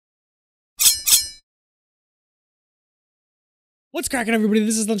What's cracking, everybody?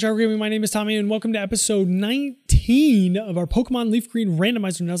 This is Lunchhour Gaming. My name is Tommy, and welcome to episode 19 of our Pokemon Leaf Green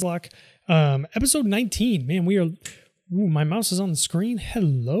Randomizer Nuzlocke. Episode 19. Man, we are... Ooh, my mouse is on the screen.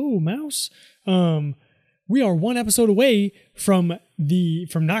 Hello, mouse. We are one episode away from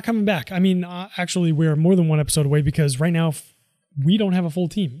not coming back. I mean, actually, we're more than one episode away because right now we don't have a full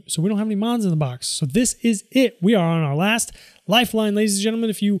team. So we don't have any mons in the box. So this is it. We are on our last lifeline, ladies and gentlemen.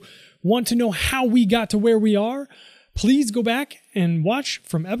 If you want to know how we got to where we are, please go back and watch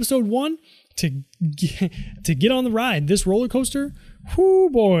from episode 1 to get on the ride. This roller coaster, whoo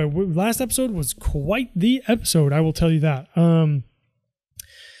boy, last episode was quite the episode, I will tell you that.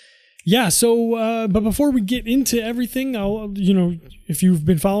 But before we get into everything, if you've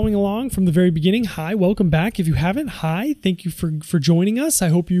been following along from the very beginning, hi, welcome back. If you haven't, hi, thank you for joining us. I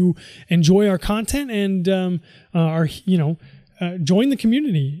hope you enjoy our content and join the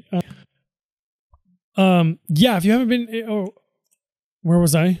community. If you haven't been, where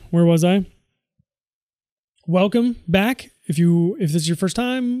was I? Welcome back. If this is your first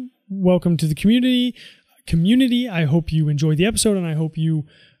time, welcome to the community. I hope you enjoyed the episode, and I hope you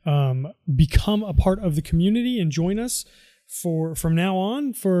become a part of the community and join us from now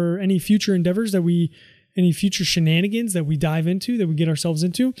on for any future endeavors any future shenanigans that we dive into, that we get ourselves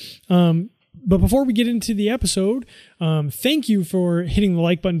into. But before we get into the episode, thank you for hitting the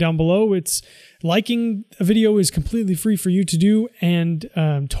like button down below. Liking a video is completely free for you to do and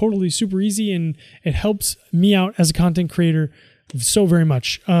totally super easy, and it helps me out as a content creator so very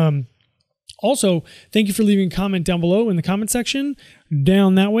much. Also, thank you for leaving a comment down below in the comment section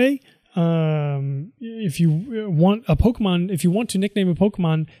down that way. If you want to nickname a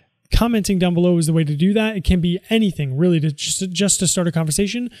Pokemon, commenting down below is the way to do that. It can be anything, really, just to start a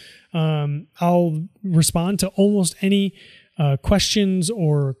conversation. I'll respond to almost any questions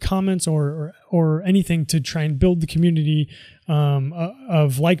or comments or anything to try and build the community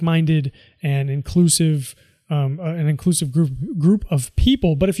of like-minded and inclusive group of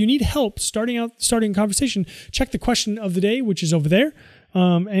people. But if you need help starting a conversation, check the question of the day, which is over there.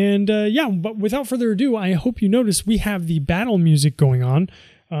 But without further ado, I hope you notice we have the battle music going on.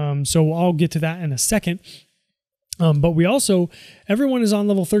 So I'll get to that in a second. But everyone is on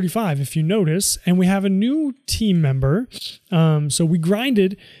level 35, if you notice, and we have a new team member. So we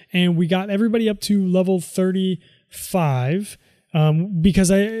grinded and we got everybody up to level 35,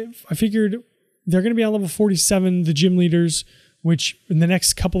 because I figured they're going to be on level 47, the gym leaders, which in the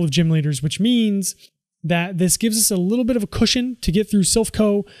next couple of gym leaders, which means that this gives us a little bit of a cushion to get through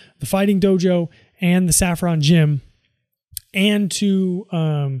Silphco, the Fighting Dojo, and the Saffron Gym, and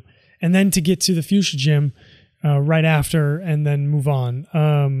then to get to the Fuchsia Gym right after, and then move on.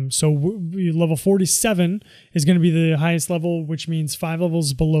 Level 47 is going to be the highest level, which means 5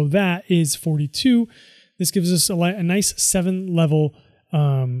 levels below that is 42. This gives us a nice 7-level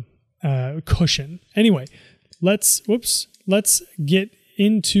cushion. Anyway, let's get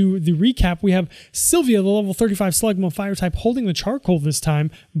into the recap. We have Sylvia, the level 35 Slugma fire type, holding the charcoal this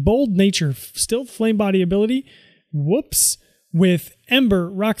time. Bold nature, still flame body ability. With Ember,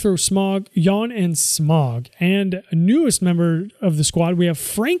 Rock Throw, Smog, Yawn, and Smog. And newest member of the squad, we have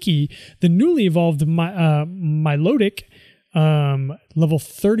Frankie, the newly evolved Milotic, level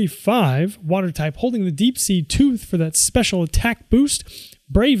 35, water type, holding the Deep Sea Tooth for that special attack boost.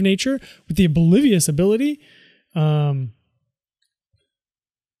 Brave nature with the Oblivious ability. 1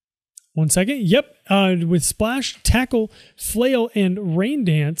 second. Yep. With Splash, Tackle, Flail, and Rain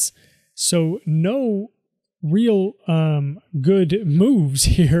Dance. So no real good moves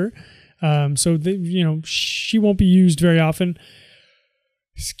here. She won't be used very often.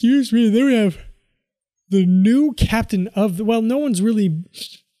 Excuse me. Then we have the new captain no one's really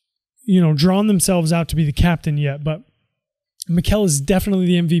drawn themselves out to be the captain yet, but Mikkel is definitely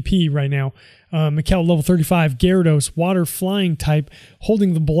the MVP right now. Mikkel, level 35, Gyarados, water flying type,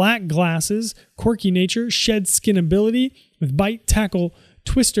 holding the black glasses, quirky nature, shed skin ability with bite, tackle,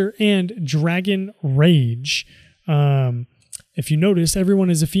 Twister, and Dragon Rage. If you notice, everyone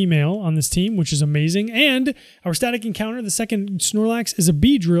is a female on this team, which is amazing. And our static encounter, the second Snorlax, is a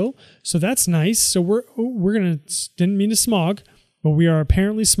Beedrill, so that's nice. So we're gonna, didn't mean to smog, but we are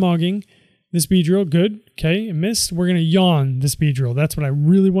apparently smogging this Beedrill. Good. Okay, it missed. We're gonna yawn this Beedrill. That's what I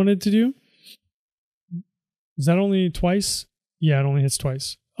really wanted to do. Is that only twice? Yeah, it only hits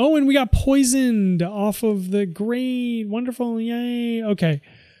twice. Oh, and we got poisoned off of the grade. Wonderful. Yay. Okay.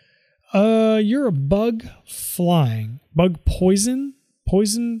 You're a bug flying. Bug poison?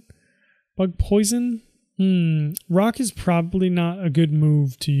 Bug poison? Rock is probably not a good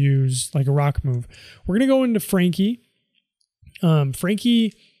move to use, like a rock move. We're going to go into Frankie.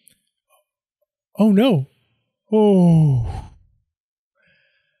 Frankie. Oh, no. Oh.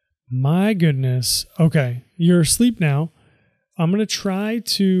 My goodness. Okay, you're asleep now. I'm going to try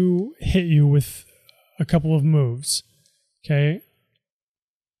to hit you with a couple of moves. Okay.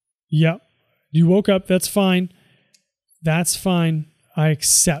 Yep. You woke up. That's fine. That's fine. I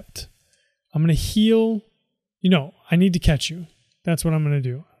accept. I'm going to heal. You know, I need to catch you. That's what I'm going to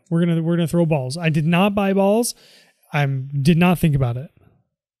do. We're going to throw balls. I did not buy balls. I did not think about it.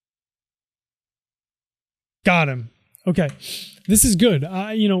 Got him. Okay. This is good.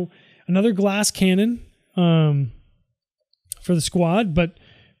 You know, another glass cannon for the squad, but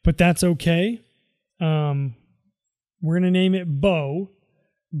that's okay. We're going to name it Bo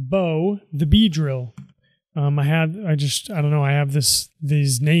the bee drill. I don't know. I have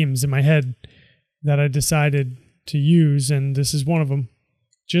these names in my head that I decided to use, and this is one of them.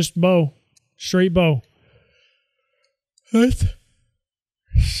 Just Bo. Straight Bo.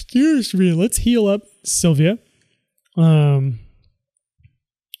 Excuse me. Let's heal up Sylvia.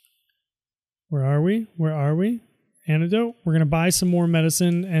 Where are we? Antidote. We're going to buy some more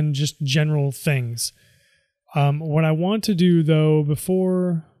medicine and just general things. What I want to do, though,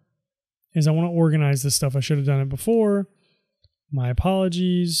 before is I want to organize this stuff. I should have done it before. My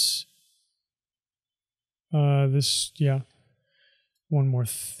apologies. One more,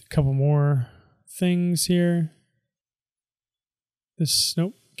 couple more things here.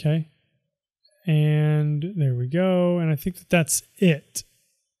 Nope. Okay. And there we go. And I think that's it.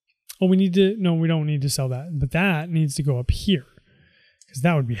 Oh, we don't need to sell that, but that needs to go up here because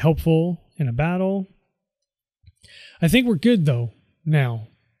that would be helpful in a battle. I think we're good though now.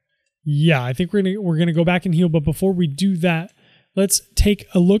 Yeah, I think we're gonna go back and heal, but before we do that, let's take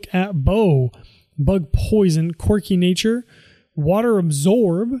a look at Bo. Bug poison, quirky nature, water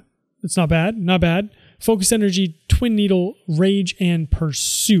absorb. It's not bad, not bad. Focus energy, twin needle, rage, and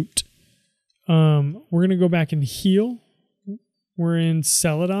pursuit. We're gonna go back and heal. We're in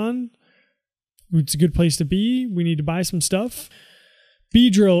Celadon. It's a good place to be. We need to buy some stuff. Bee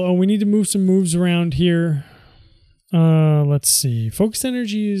drill. Oh, we need to move some moves around here. Let's see. Focus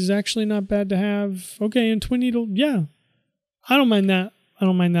energy is actually not bad to have. Okay, and twin needle. Yeah, I don't mind that. I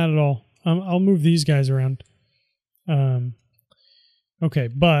don't mind that at all. I'll move these guys around. Okay,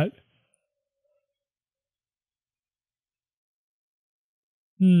 but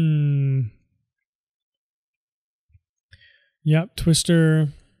Yep, Twister.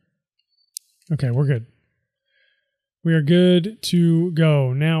 Okay, we're good. We are good to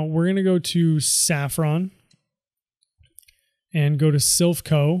go. Now we're going to go to Saffron and go to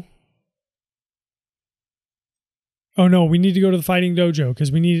Silphco. Oh no, we need to go to the Fighting Dojo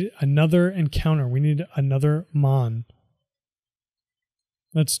because we need another encounter. We need another Mon.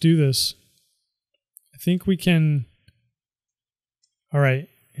 Let's do this. I think we can. All right,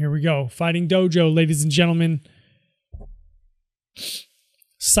 here we go. Fighting Dojo, ladies and gentlemen.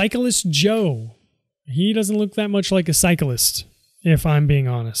 Cyclist Joe. He doesn't look that much like a cyclist, if I'm being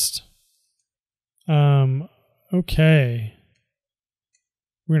honest. Okay.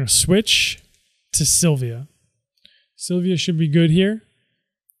 We're going to switch to Sylvia. Sylvia should be good here.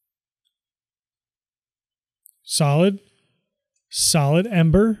 Solid. Solid.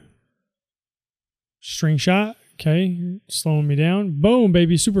 Ember. String shot. Okay. Slowing me down. Boom,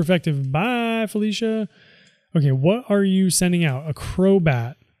 baby. Super effective. Bye, Felicia. Okay, what are you sending out? A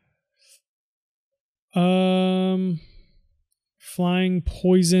Crobat. Flying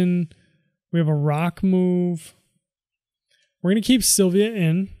poison. We have a rock move. We're going to keep Sylvia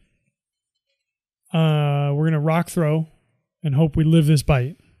in. We're going to rock throw and hope we live this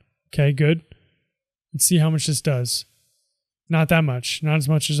bite. Okay, good. Let's see how much this does. Not that much. Not as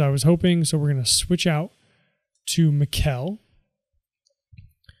much as I was hoping. So we're going to switch out to Mikkel.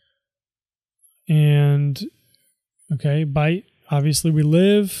 And, okay, bite. Obviously we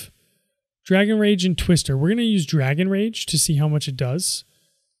live. Dragon Rage and Twister. We're going to use Dragon Rage to see how much it does.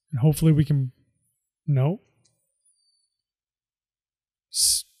 And hopefully we can... No.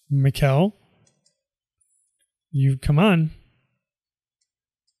 Mikkel. You, come on.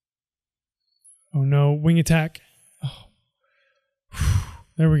 Oh no, wing attack. Oh.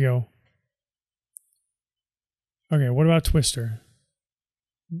 There we go. Okay, what about Twister?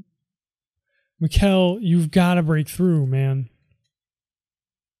 Mikkel, you've got to break through, man.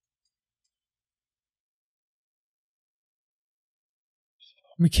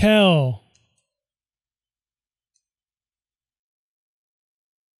 Mikkel.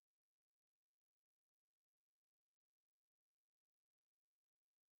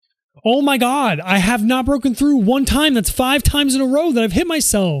 Oh my God, I have not broken through one time. That's 5 times in a row that I've hit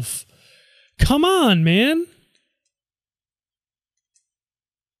myself. Come on, man.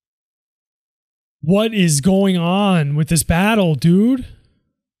 What is going on with this battle, dude?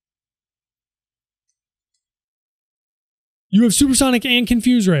 You have Supersonic and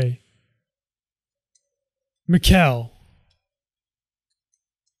Confuse Ray. Mikkel.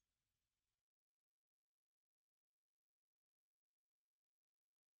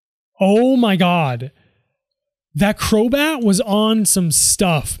 Oh my God. That Crobat was on some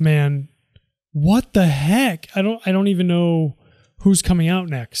stuff, man. What the heck? I don't even know who's coming out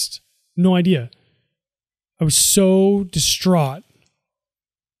next. No idea. I was so distraught.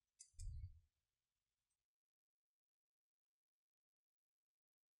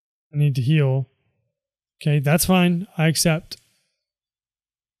 I need to heal. Okay, that's fine. I accept.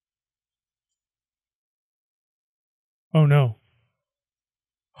 Oh no.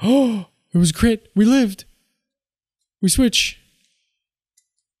 Oh, it was a crit. We lived. We switch.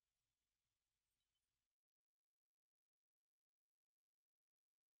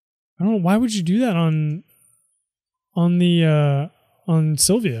 I don't know. Why would you do that on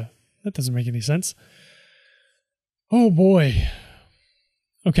Sylvia? That doesn't make any sense. Oh boy.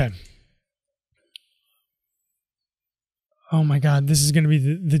 Okay. Oh my God, this is going to be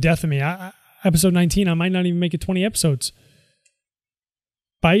the death of me. Episode 19, I might not even make it 20 episodes.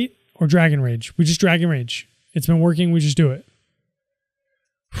 Bite or Dragon Rage? We just Dragon Rage. It's been working, we just do it.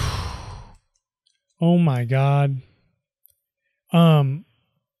 Oh my God.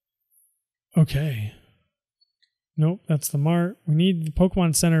 Okay. Nope, that's the Mart. We need the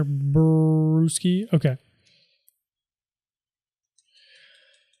Pokemon Center Brewski. Okay.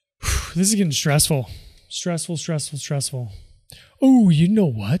 This is getting stressful. Stressful. Oh, you know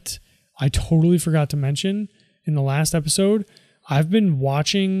what? I totally forgot to mention in the last episode, I've been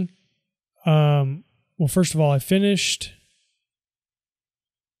watching, well, first of all, I finished,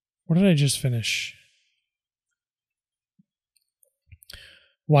 what did I just finish?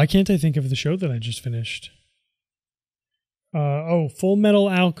 Why can't I think of the show that I just finished? Full Metal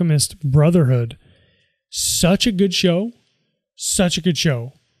Alchemist Brotherhood. Such a good show.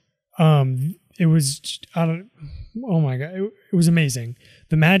 It was, oh my God, it was amazing.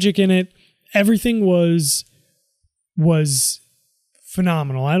 The magic in it, everything was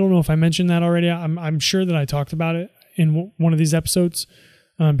phenomenal. I don't know if I mentioned that already. I'm sure that I talked about it in one of these episodes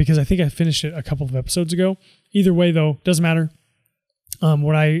because I think I finished it a couple of episodes ago. Either way, though, doesn't matter.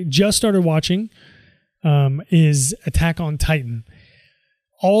 What I just started watching is Attack on Titan.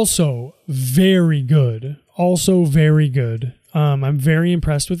 Also very good. I'm very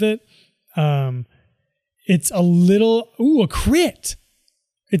impressed with it. It's a little, a crit.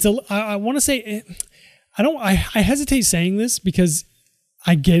 I want to say, I hesitate saying this because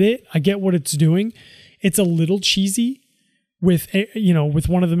I get it. I get what it's doing. It's a little cheesy with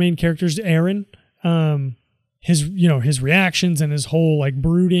one of the main characters, Aaron, his reactions and his whole like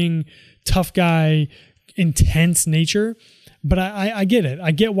brooding, tough guy, intense nature. But I get it.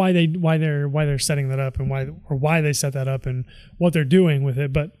 I get why they're setting that up and why they set that up and what they're doing with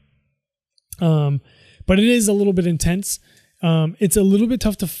it. But it is a little bit intense. It's a little bit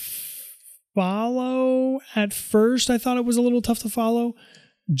tough to follow at first. I thought it was a little tough to follow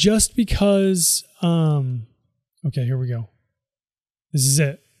just because, okay, here we go. This is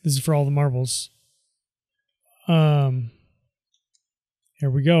it. This is for all the marbles. Here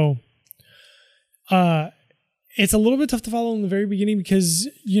we go. It's a little bit tough to follow in the very beginning because,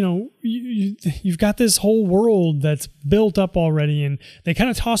 you've got this whole world that's built up already and they kind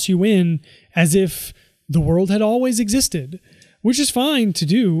of toss you in as if the world had always existed, which is fine to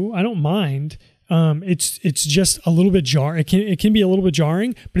do. I don't mind. It's just a little bit jarring. It can be a little bit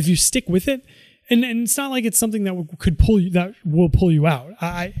jarring, but if you stick with it, and it's not like it's something that will pull you out.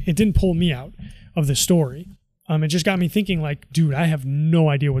 It didn't pull me out of the story. It just got me thinking like, dude, I have no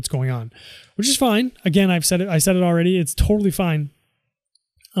idea what's going on, which is fine. Again, I said it already. It's totally fine.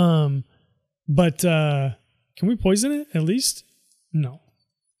 But can we poison it at least? No.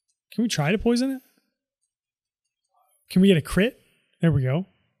 Can we try to poison it? Can we get a crit? There we go.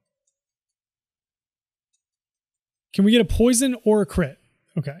 Can we get a poison or a crit?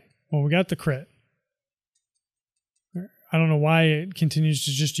 Okay. Well, we got the crit. I don't know why it continues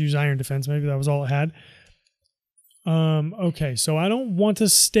to just use Iron Defense. Maybe that was all it had. Okay, so I don't want to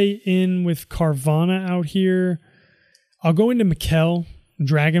stay in with Carvana out here. I'll go into Mikkel,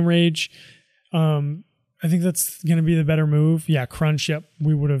 Dragon Rage. I think that's going to be the better move. Yeah, Crunch, yep.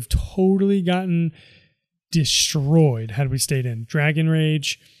 We would have totally gotten destroyed had we stayed in. Dragon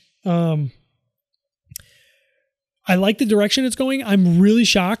Rage. I like the direction it's going. I'm really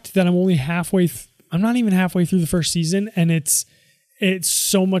shocked that I'm only halfway. I'm not even halfway through the first season, and it's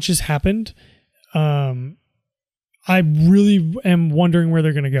so much has happened. I really am wondering where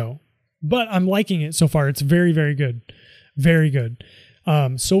they're going to go, but I'm liking it so far. It's very, very good. Very good.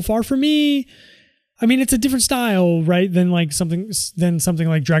 So far for me, I mean, it's a different style, right? Than something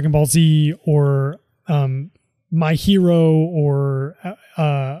like Dragon Ball Z or My Hero or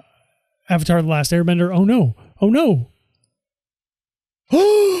Avatar: The Last Airbender. Oh no! Oh no!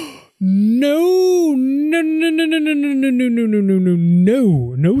 No! No! No! No! No! No! No! No! No! No! No! No! No!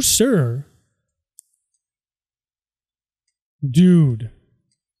 No! No, sir, dude.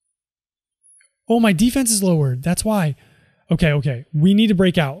 Oh, my defense is lowered. That's why. Okay. Okay. We need to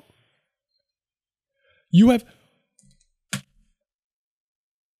break out. You have.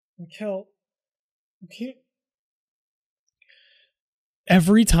 Mikkel. You can't.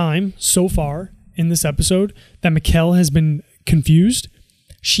 Every time so far in this episode that Mikkel has been confused,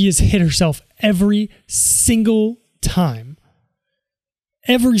 she has hit herself every single time.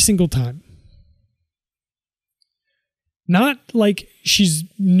 Every single time. Not like she's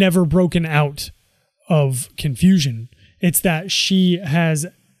never broken out of confusion. It's that she has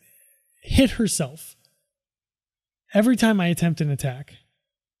hit herself every time I attempt an attack.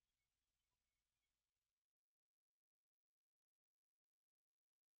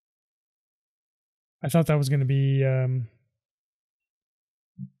 I thought that was going to be.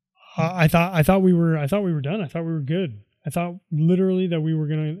 I thought we were done. I thought we were good. I thought literally that we were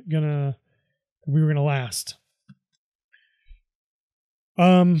gonna last.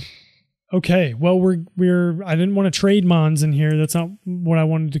 Okay. Well, I didn't want to trade Mons in here. That's not what I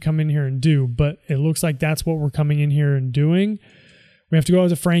wanted to come in here and do, but it looks like that's what we're coming in here and doing. We have to go out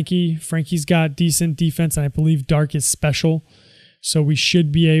to Frankie. Frankie's got decent defense, and I believe Dark is special. So we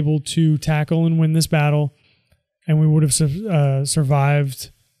should be able to tackle and win this battle, and we would have survived.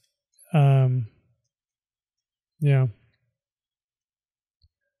 Yeah.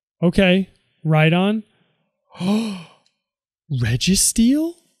 Okay. Right on.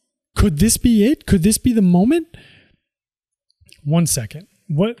 Registeel? Could this be it? Could this be the moment? 1 second.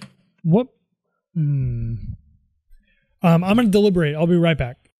 What? I'm going to deliberate. I'll be right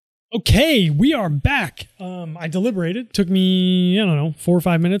back. Okay, we are back. I deliberated. Took me, I don't know, 4 or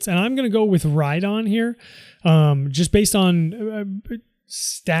 5 minutes, and I'm going to go with Rhydon here. Just based on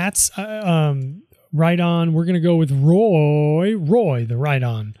stats, Rhydon, we're going to go with Roy the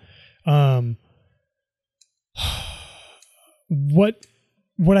Rhydon.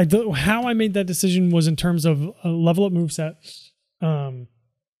 How I made that decision was in terms of a level up moveset, and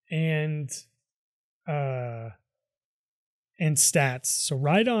stats. So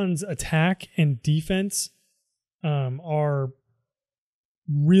Rhydon's attack and defense are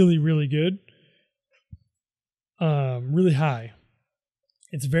really, really good. Really high.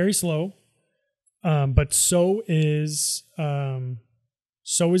 It's very slow, but so is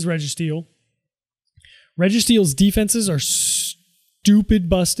Registeel. Registeel's defenses are stupid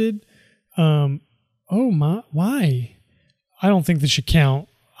busted. Why? I don't think this should count.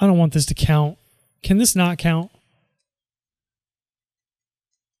 I don't want this to count. Can this not count?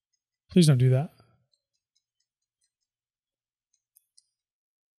 Please don't do that.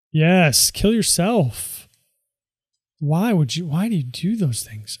 Yes, kill yourself. Why do you do those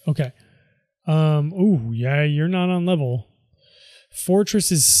things? Okay. Oh, yeah, you're not on level.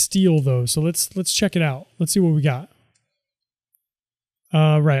 Fortress is steel though, so let's check it out. Let's see what we got.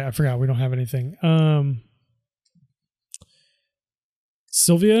 Right, I forgot we don't have anything.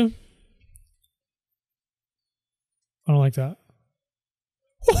 Sylvia? I don't like that.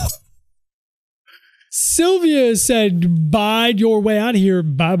 Sylvia said, bide your way out of here.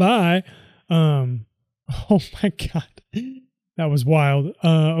 Bye-bye. Oh my God. That was wild.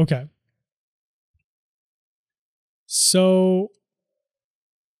 Okay. So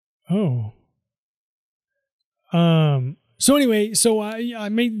anyway, I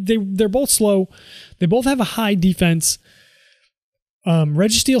made they're both slow. They both have a high defense.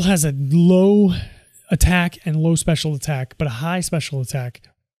 Registeel has a low attack and low special attack, but a high special attack.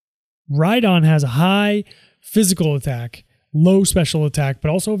 Rhydon has a high physical attack, low special attack, but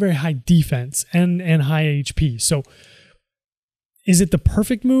also a very high defense and high HP. So is it the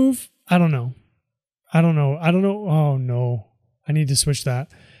perfect move? I don't know. Oh no. I need to switch that.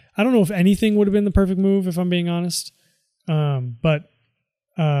 I don't know if anything would have been the perfect move, if I'm being honest. But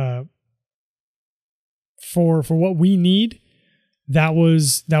for what we need, that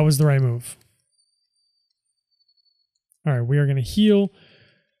was the right move. All right, we are going to heal.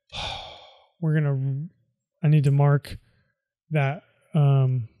 I need to mark that.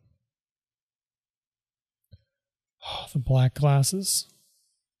 The black glasses.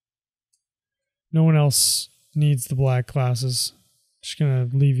 No one else needs the black glasses. Just going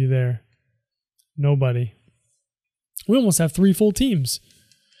to leave you there. Nobody. We almost have 3 full teams.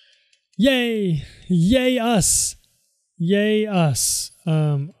 Yay! Yay us! Yay us!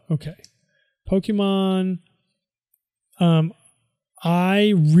 Okay. Pokemon.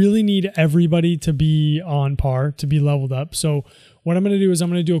 I really need everybody to be on par, to be leveled up. So what I'm going to do is I'm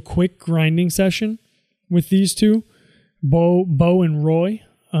going to do a quick grinding session with these two, Bo and Roy,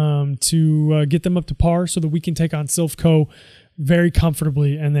 to get them up to par so that we can take on Sylph Co. very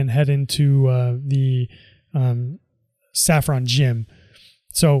comfortably and then head into the Saffron Gym.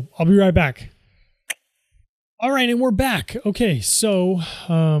 So I'll be right back. All right, and we're back. Okay, so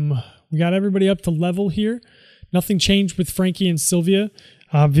we got everybody up to level here. Nothing changed with Frankie and Sylvia,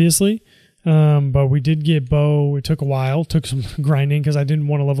 obviously. But we did get Bo. It took a while. Took some grinding because I didn't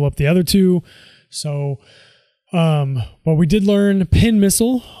want to level up the other two. So, but we did learn Pin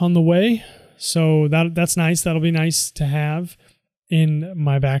Missile on the way. So that's nice. That'll be nice to have in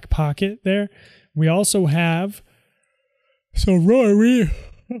my back pocket there. We also have... So Roy,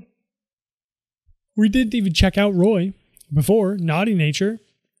 we didn't even check out Roy before. Naughty Nature.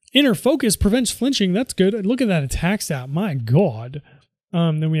 Inner Focus prevents flinching. That's good. Look at that attack stat. My God.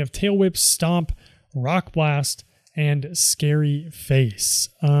 Then we have Tail Whip, Stomp, Rock Blast, and Scary Face.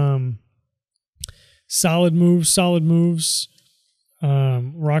 Solid moves.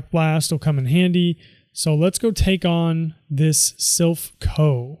 Rock Blast will come in handy. So let's go take on this Sylph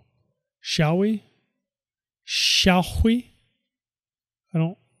Co. Shall we? I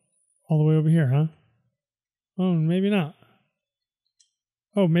don't... All the way over here, huh? Oh, maybe not.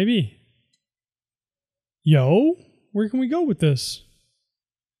 Oh, maybe. Yo, where can we go with this?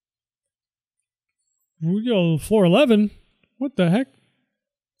 We go floor 11. What the heck?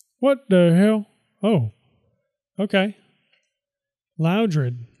 What the hell? Oh, okay.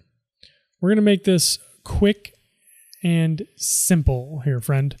 Loudred. We're going to make this quick and simple here,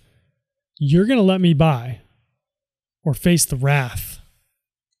 friend. You're going to let me by or face the wrath.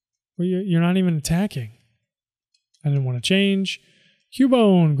 Well, you're not even attacking. I didn't want to change.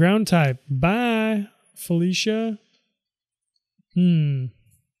 Cubone, ground type. Bye, Felicia. Ground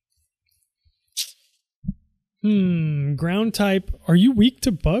type. Are you weak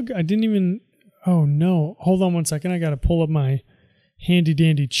to bug? I didn't even... Oh, no. Hold on one second. I got to pull up my handy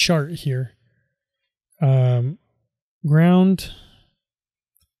dandy chart here. Ground.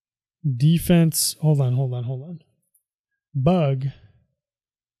 Defense. Hold on. Bug.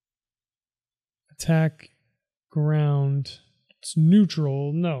 Attack. Ground. It's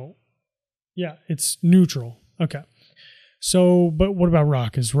neutral. No. Yeah, it's neutral. Okay. So, but what about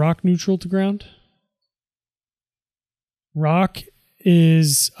rock? Is rock neutral to ground? Rock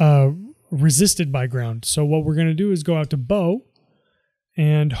is resisted by ground. So what we're going to do is go out to Bo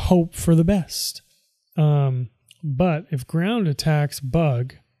and hope for the best. But if ground attacks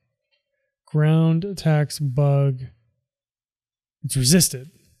bug, it's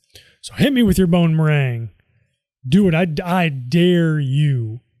resisted. So hit me with your bone meringue. Do it. I dare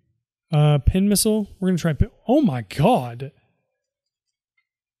you. Pin Missile. We're going to try. Oh my God.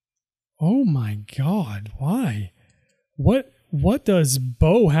 Why? What does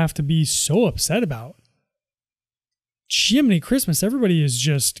Bo have to be so upset about? Jiminy Christmas. Everybody is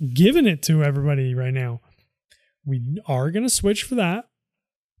just giving it to everybody right now. We are going to switch for that.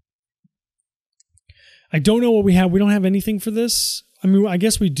 I don't know what we have. We don't have anything for this. I mean, I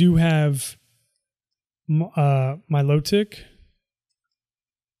guess we do have Milotic.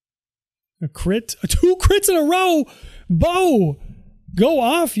 A crit. 2 crits in a row. Bo, go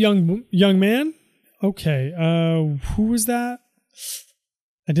off, young man. Okay. Who was that?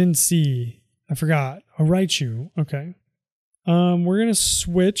 I didn't see. I forgot. I'll write you. Okay. We're gonna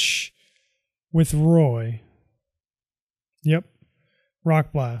switch with Roy. Yep.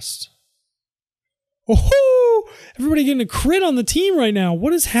 Rock Blast. Oh, everybody getting a crit on the team right now.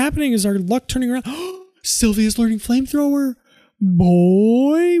 What is happening? Is our luck turning around? Sylvia's learning Flamethrower.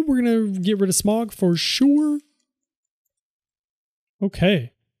 Boy, we're going to get rid of Smog for sure.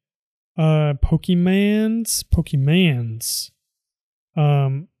 Okay. Pokemans.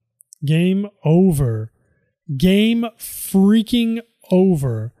 Game over. Game freaking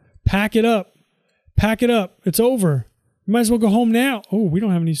over. Pack it up. It's over. You might as well go home now. Oh, we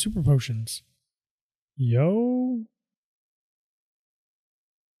don't have any super potions. Yo.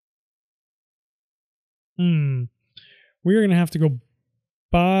 We are going to have to go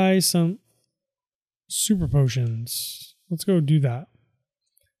buy some super potions. Let's go do that.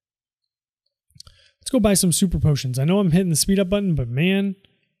 Let's go buy some super potions. I know I'm hitting the speed up button, but man,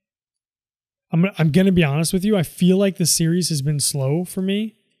 I'm going to be honest with you. I feel like the series has been slow for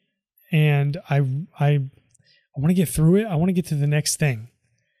me, and I want to get through it. I want to get to the next thing,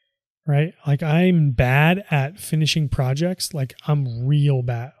 right? Like, I'm bad at finishing projects. Like, I'm real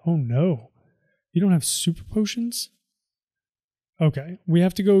bad. Oh no, you don't have super potions? Okay, we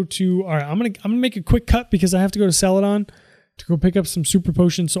have to go to. All right, I'm gonna make a quick cut because I have to go to Celadon to go pick up some super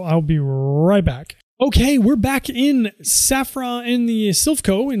potions. So I'll be right back. Okay, we're back in Saffron in the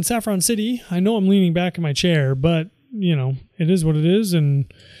Silphco in Saffron City. I know I'm leaning back in my chair, but you know it is what it is,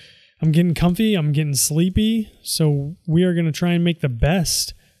 and I'm getting comfy. I'm getting sleepy. So we are gonna try and make the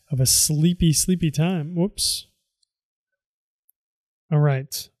best of a sleepy time. Whoops. All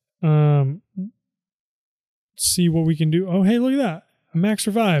right. See what we can do. Oh, hey, look at that. A max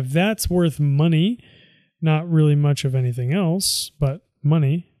revive. That's worth money. Not really much of anything else, but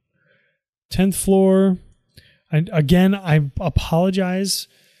money. 10th floor. Again, I apologize.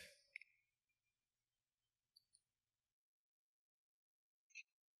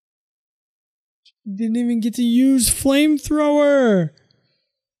 Didn't even get to use flamethrower.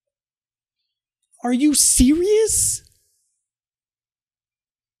 Are you serious?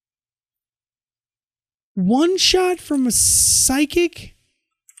 One shot from a psychic?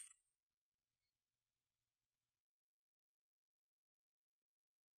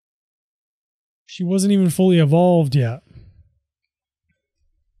 She wasn't even fully evolved yet.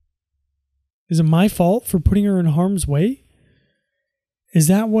 Is it my fault for putting her in harm's way? Is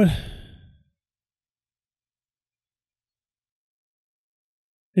that what...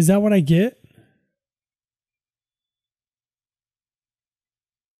 Is that what I get?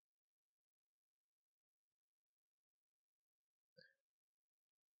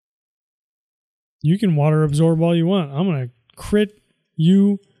 You can water absorb all you want. I'm going to crit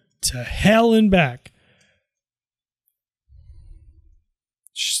you to hell and back.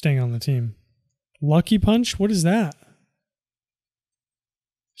 She's staying on the team. Lucky Punch? What is that?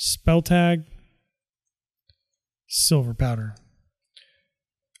 Spell tag. Silver powder.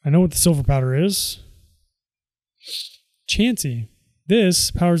 I know what the silver powder is. Chansey. This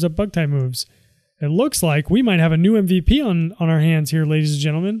powers up bug type moves. It looks like we might have a new MVP on our hands here, ladies and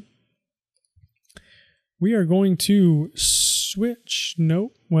gentlemen. We are going to switch.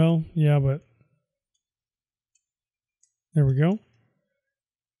 Nope. Well, yeah, but there we go.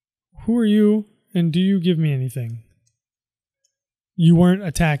 Who are you, and do you give me anything? You weren't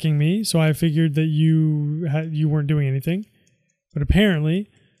attacking me, so I figured that you weren't doing anything. But apparently,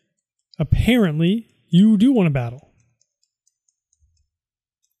 you do want to battle.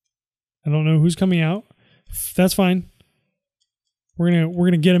 I don't know who's coming out. That's fine. We're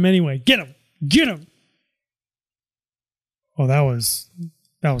gonna get him anyway. Get him! Get him! Oh, that was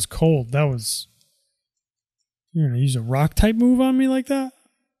cold. That was... You're going to use a rock type move on me like that?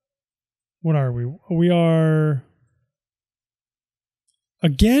 What are we? We are...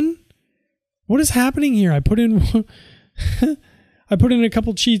 Again? What is happening here? I put in... I put in a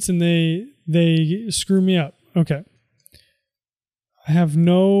couple cheats and they screw me up. Okay. I have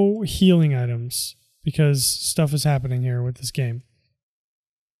no healing items because stuff is happening here with this game.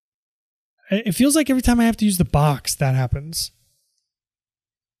 It feels like every time I have to use the box, that happens.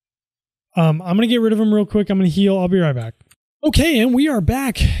 I'm going to get rid of him real quick. I'm going to heal. I'll be right back. Okay, and we are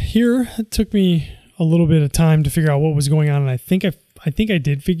back here. It took me a little bit of time to figure out what was going on, and I think I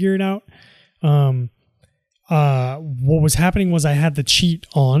did figure it out. What was happening was I had the cheat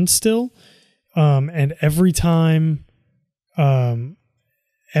on still, and every time I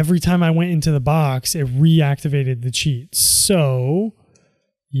went into the box, it reactivated the cheat. So...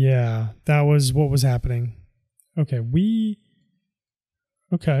 yeah, that was what was happening. Okay,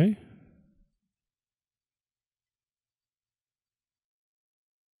 okay.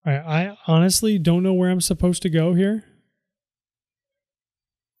 I honestly don't know where I'm supposed to go here.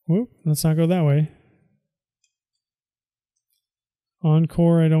 Whoop, let's not go that way.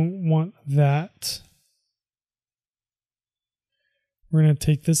 Encore, I don't want that. We're going to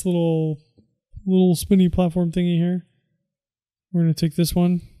take this little spinny platform thingy here. We're going to take this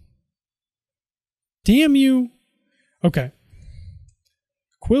one. Damn you. Okay.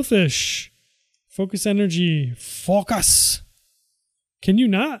 Quillfish. Focus energy. Focus. Can you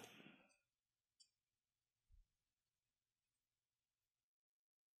not?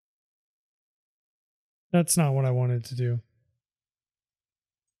 That's not what I wanted to do.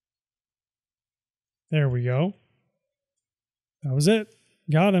 There we go. That was it.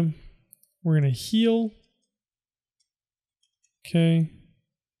 Got him. We're going to heal. Okay.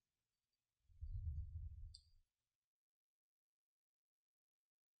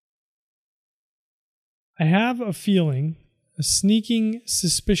 I have a feeling, a sneaking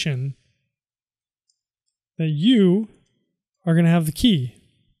suspicion, that you are going to have the key.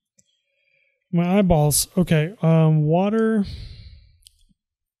 My eyeballs. Okay. Water.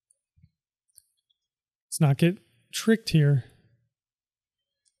 Let's not get tricked here.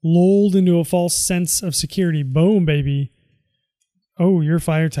 Lulled into a false sense of security. Boom, baby. Oh, you're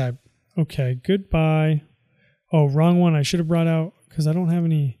fire type. Okay, goodbye. Oh, wrong one. I should have brought out because I don't have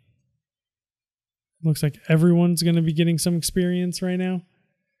any. Looks like everyone's going to be getting some experience right now.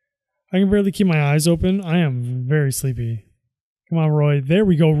 I can barely keep my eyes open. I am very sleepy. Come on, Roy. There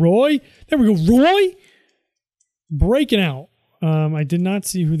we go, Roy. There we go, Roy. Breaking out. I did not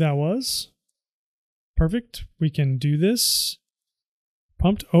see who that was. Perfect. We can do this.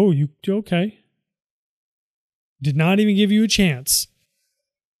 Pumped. Oh, you okay. Did not even give you a chance.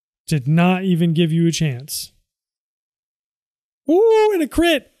 Did not even give you a chance. Ooh, and a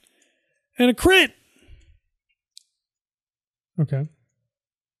crit. And a crit. Okay.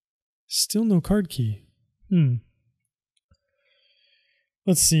 Still no card key.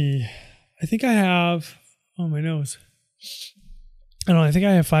 Let's see. I think I have... Oh, my nose. I don't know. I think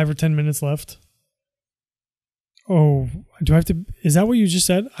I have 5 or 10 minutes left. Oh, do I have to... Is that what you just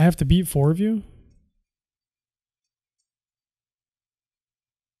said? I have to beat 4 of you?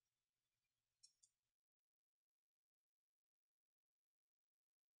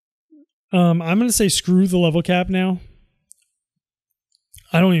 I'm going to say screw the level cap now.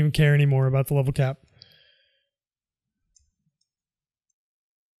 I don't even care anymore about the level cap.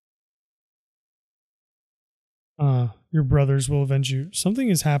 Your brothers will avenge you. Something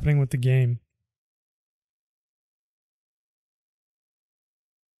is happening with the game.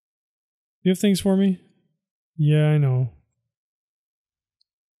 You have things for me? Yeah, I know.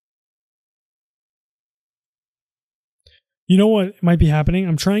 You know what might be happening?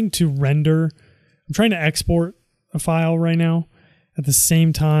 I'm trying to export a file right now at the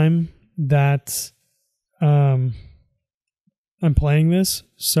same time that I'm playing this.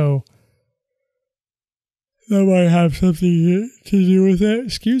 So that might have something to do with it.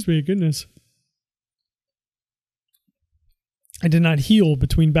 Excuse me, goodness. I did not heal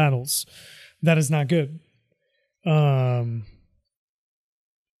between battles. That is not good.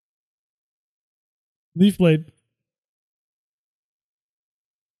 Leaf blade.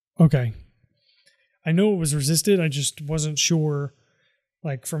 Okay. I know it was resisted. I just wasn't sure,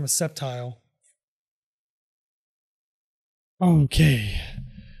 like, from a septile. Okay.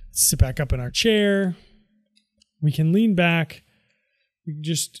 Let's sit back up in our chair. We can lean back. We can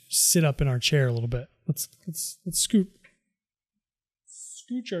just sit up in our chair a little bit. Let's scooch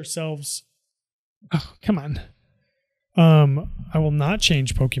ourselves. Oh, come on. I will not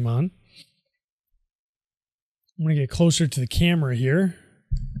change Pokemon. I'm going to get closer to the camera here.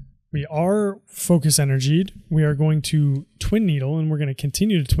 We are focus energied. We are going to Twin Needle, and we're going to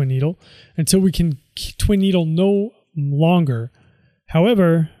continue to Twin Needle until we can Twin Needle no longer.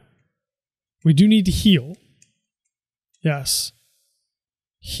 However, we do need to heal. Yes.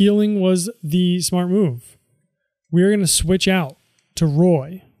 Healing was the smart move. We are going to switch out to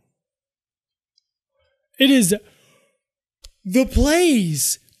Roy. It is the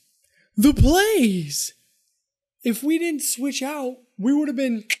plays. The plays. If we didn't switch out, we would have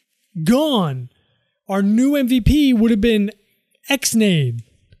been gone. Our new MVP would have been X-Nade.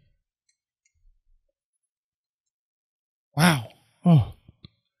 Wow. Oh.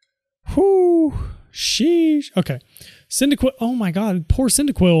 Whoo. Sheesh. Okay. Cyndaquil. Oh my God. Poor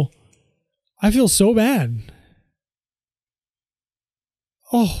Cyndaquil. I feel so bad.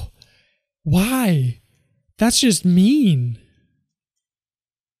 Oh. Why? That's just mean.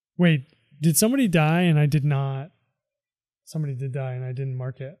 Wait. Did somebody die and I did not? Somebody did die and I didn't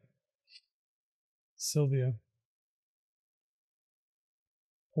mark it. Sylvia.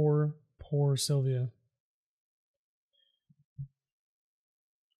 Poor Sylvia.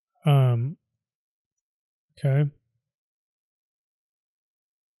 Okay.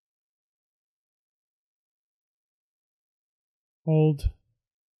 Hold.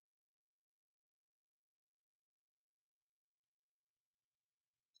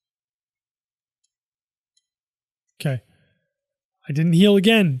 Okay. I didn't heal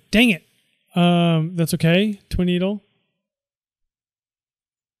again. Dang it. That's okay. Twin Needle.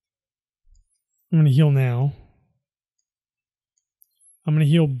 I'm going to heal now. I'm going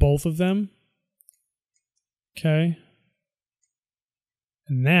to heal both of them. Okay.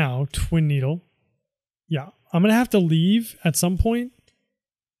 And now, Twin Needle. Yeah. I'm going to have to leave at some point.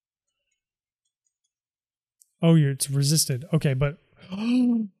 Oh, it's resisted. Okay, but...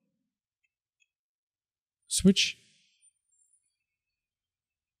 Switch.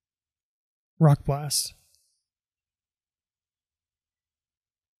 Rock Blast.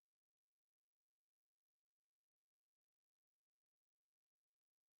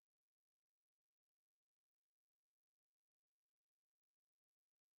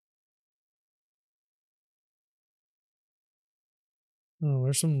 Oh,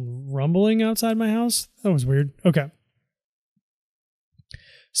 there's some rumbling outside my house? That was weird. Okay.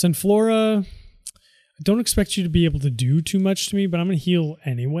 Sunflora, I don't expect you to be able to do too much to me, but I'm going to heal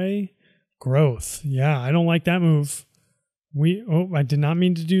anyway. Growth. Yeah, I don't like that move. I did not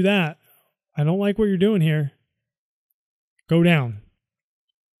mean to do that. I don't like what you're doing here. Go down.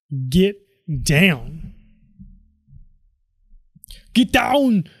 Get down. Get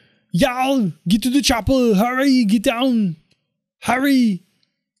down. Y'all, get to the chopper. Hurry, get down. Hurry.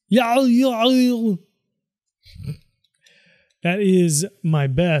 Y'all. That is my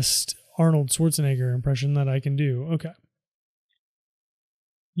best Arnold Schwarzenegger impression that I can do. Okay.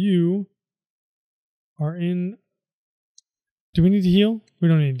 You are in. Do we need to heal? We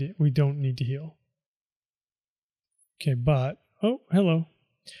don't need to heal. Okay, but oh, hello.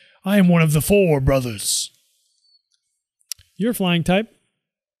 I am one of the 4 brothers. You're flying type.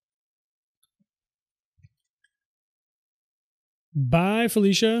 Bye,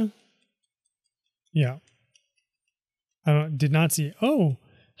 Felicia. Yeah. Did not see. Oh,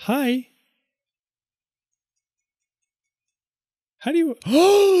 hi. How do you?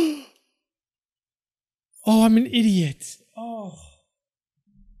 Oh, I'm an idiot. Oh.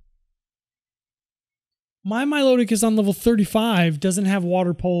 My Milotic is on level 35, doesn't have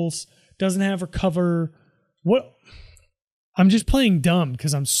water pulse, doesn't have recover. What? I'm just playing dumb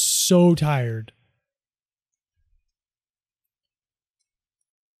because I'm so tired.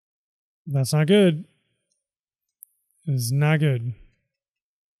 That's not good. It's not good.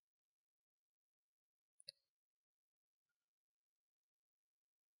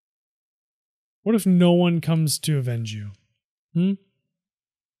 What if no one comes to avenge you?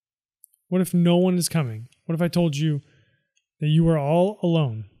 What if no one is coming? What if I told you that you are all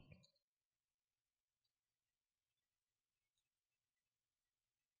alone?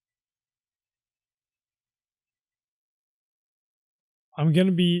 I'm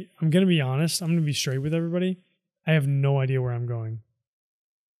gonna be honest. I'm gonna be straight with everybody. I have no idea where I'm going.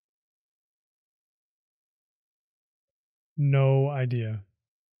 No idea.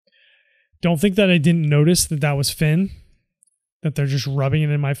 Don't think that I didn't notice that was Finn. That they're just rubbing it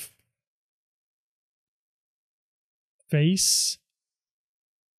in my face.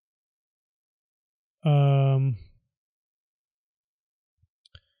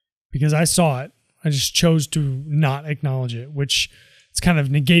 Because I saw it. I just chose to not acknowledge it, which it's kind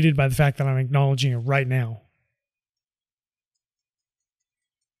of negated by the fact that I'm acknowledging it right now.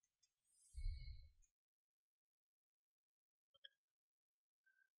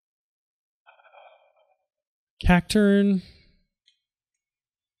 Cacturn.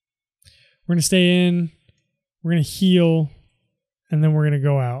 We're going to stay in. We're going to heal. And then we're going to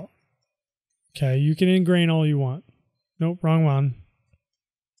go out. Okay, you can ingrain all you want. Nope, wrong one.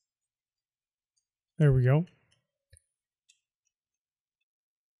 There we go.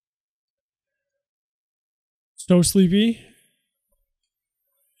 So sleepy.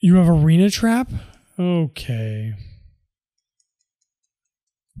 You have arena trap? Okay.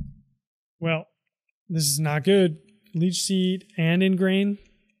 Well, this is not good. Leech seed and ingrain.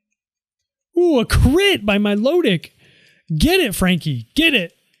 Ooh, a crit by Milotic. Get it, Frankie. Get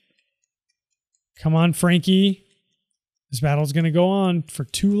it. Come on, Frankie. This battle's going to go on for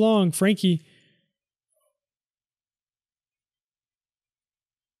too long. Frankie.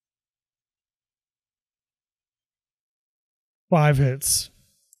 Five hits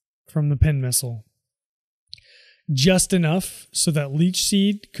from the pin missile. Just enough so that Leech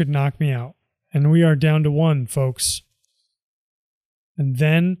Seed could knock me out. And we are down to 1, folks. And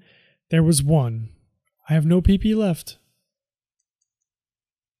then there was 1. I have no PP left.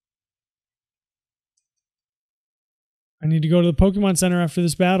 I need to go to the Pokemon Center after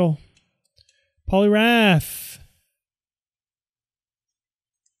this battle. Poliwrath.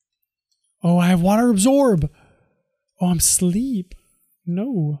 Oh, I have Water Absorb. Oh, I'm asleep.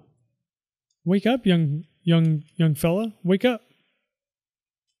 No. Wake up, young fella. Wake up.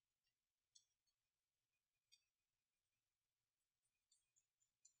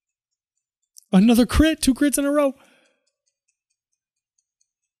 Another crit. 2 crits in a row.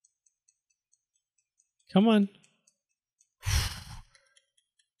 Come on.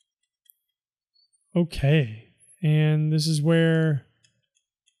 Okay. And this is where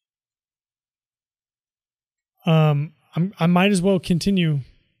I might as well continue.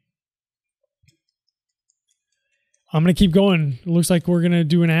 I'm going to keep going. It looks like we're going to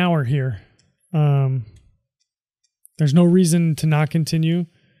do an hour here. There's no reason to not continue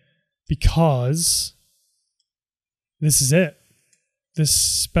because this is it. This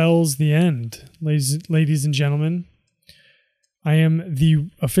spells the end, ladies and gentlemen. I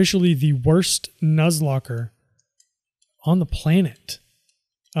am officially the worst Nuzlocker on the planet.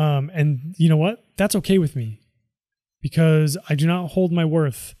 And you know what? That's okay with me. because I do not hold my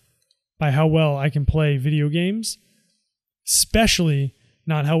worth by how well I can play video games, especially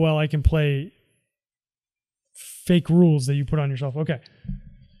not how well I can play fake rules that you put on yourself. Okay.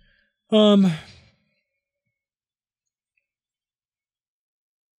 All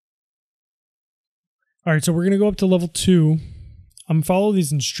right, so we're going to go up to level 2. I'm going to follow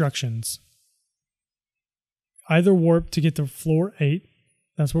these instructions. Either warp to get to floor 8.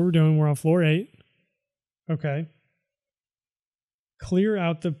 That's what we're doing. We're on floor 8. Okay. Clear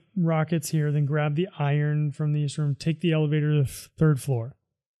out the rockets here, then grab the iron from the east room. Take the elevator to the 3rd floor.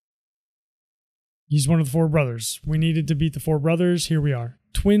 He's one of the 4 brothers. We needed to beat the 4 brothers. Here we are.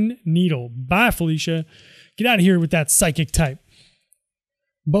 Twin Needle. Bye, Felicia. Get out of here with that psychic type.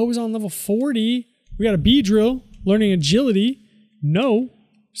 Bo is on level 40. We got a B drill. Learning agility. No.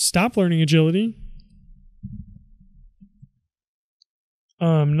 Stop learning agility.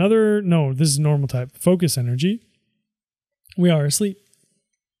 No, this is normal type. Focus energy. We are asleep.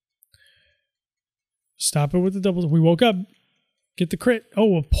 Stop it with the doubles. We woke up. Get the crit.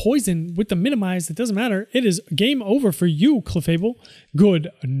 Oh, a poison with the minimize. It doesn't matter. It is game over for you, Clefable. Good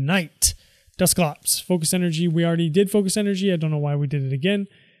night. Dusclops. Focus energy. We already did focus energy. I don't know why we did it again.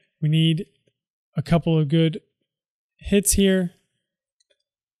 We need a couple of good hits here.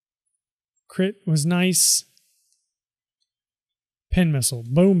 Crit was nice. Pin missile.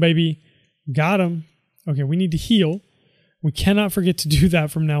 Boom, baby. Got him. Okay, we need to heal. We cannot forget to do that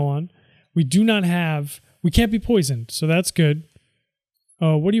from now on. We can't be poisoned, so that's good.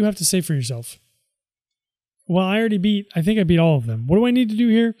 What do you have to say for yourself? Well, I think I beat all of them. What do I need to do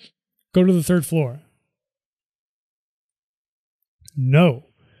here? Go to the 3rd floor. No.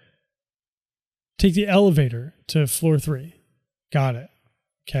 Take the elevator to floor 3. Got it.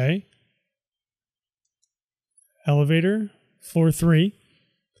 Okay. Elevator, floor 3.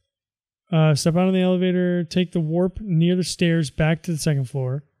 Step out of the elevator, take the warp near the stairs back to the 2nd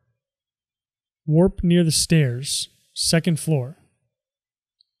floor. Warp near the stairs, 2nd floor.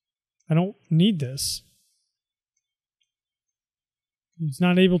 I don't need this. He's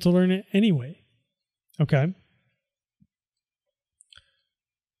not able to learn it anyway. Okay.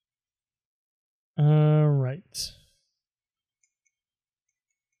 All right.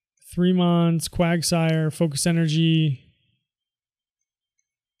 3 Mons, Quagsire, Focus Energy.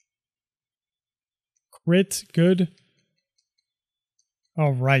 Crit, good.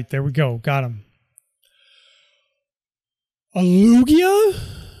 All right, there we go. Got him. Alugia?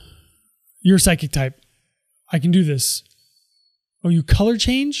 You're psychic type. I can do this. Oh, you color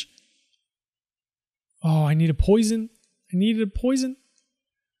change? Oh, I need a poison. I needed a poison.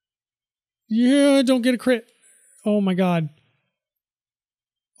 Yeah, don't get a crit. Oh my god.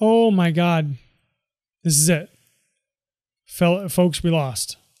 Oh my god. This is it. Folks, we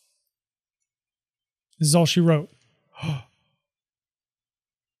lost. This is all she wrote.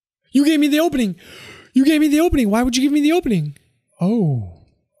 You gave me the opening. You gave me the opening. Why would you give me the opening? Oh.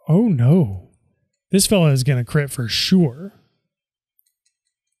 Oh no. This fella is going to crit for sure.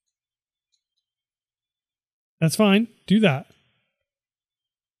 That's fine. Do that.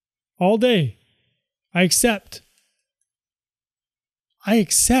 All day. I accept. I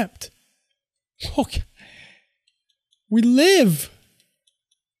accept. Okay. We live.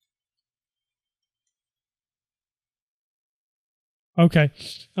 Okay.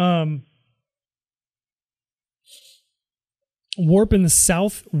 Warp in the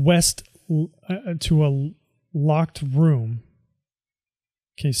southwest to a locked room.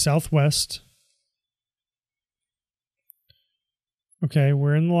 Okay, southwest. Okay,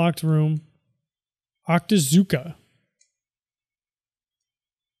 we're in the locked room. Octazuka.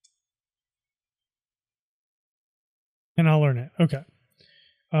 And I'll learn it. Okay.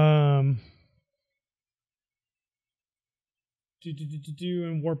 And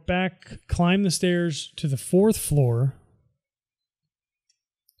warp back. Climb the stairs to the 4th floor.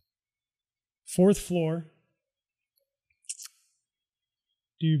 4th floor.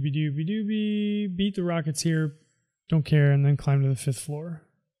 Doobie. Beat the rockets here. Don't care. And then climb to the 5th floor.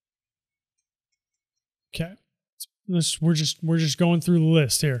 Okay. We're just going through the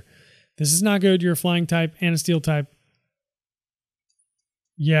list here. This is not good. You're a flying type and a steel type.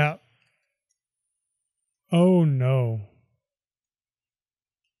 Yeah. Oh no.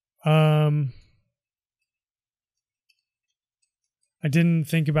 I didn't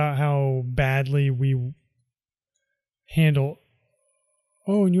think about how badly we handle.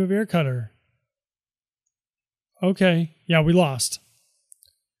 Oh, and you have air cutter. Okay. Yeah, we lost.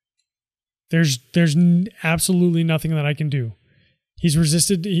 There's absolutely nothing that I can do. He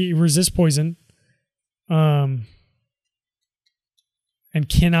resists poison. And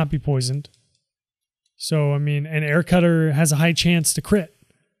cannot be poisoned. So, I mean, an air cutter has a high chance to crit.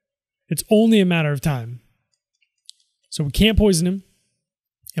 It's only a matter of time. So we can't poison him,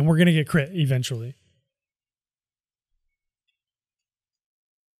 and we're going to get crit eventually.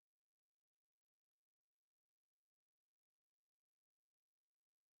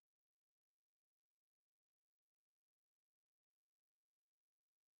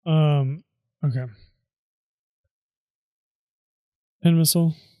 Okay. Pen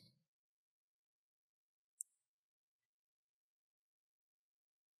missile.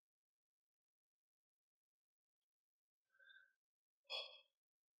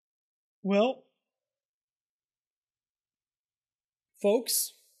 Well,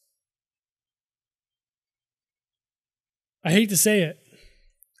 folks, I hate to say it.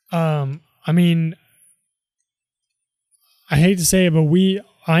 I mean, I hate to say it, but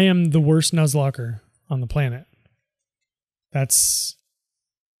I am the worst Nuzlocker on the planet. That's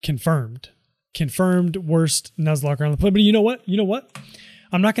confirmed. Confirmed worst Nuzlocker on the planet. But you know what? You know what?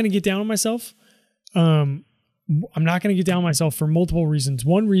 I'm not going to get down on myself. I'm not going to get down on myself for multiple reasons.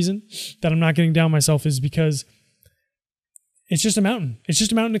 One reason that I'm not getting down on myself is because it's just a mountain. It's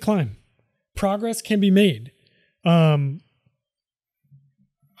just a mountain to climb. Progress can be made. I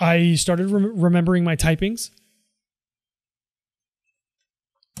started remembering my typings.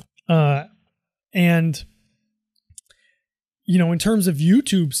 And, you know, in terms of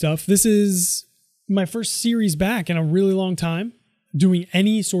YouTube stuff, this is my first series back in a really long time doing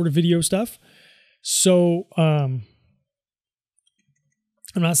any sort of video stuff. So, I'm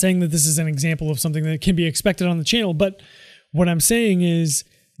not saying that this is an example of something that can be expected on the channel, but what I'm saying is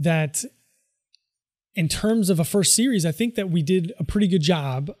that in terms of a first series, I think that we did a pretty good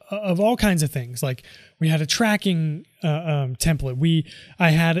job of all kinds of things. Like we had a tracking template.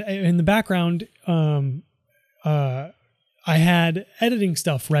 I had in the background, I had editing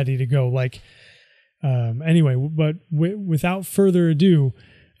stuff ready to go. Like anyway, but without further ado,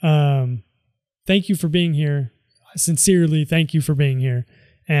 thank you for being here. Sincerely, thank you for being here.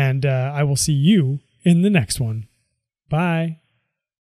 And I will see you in the next one. Bye.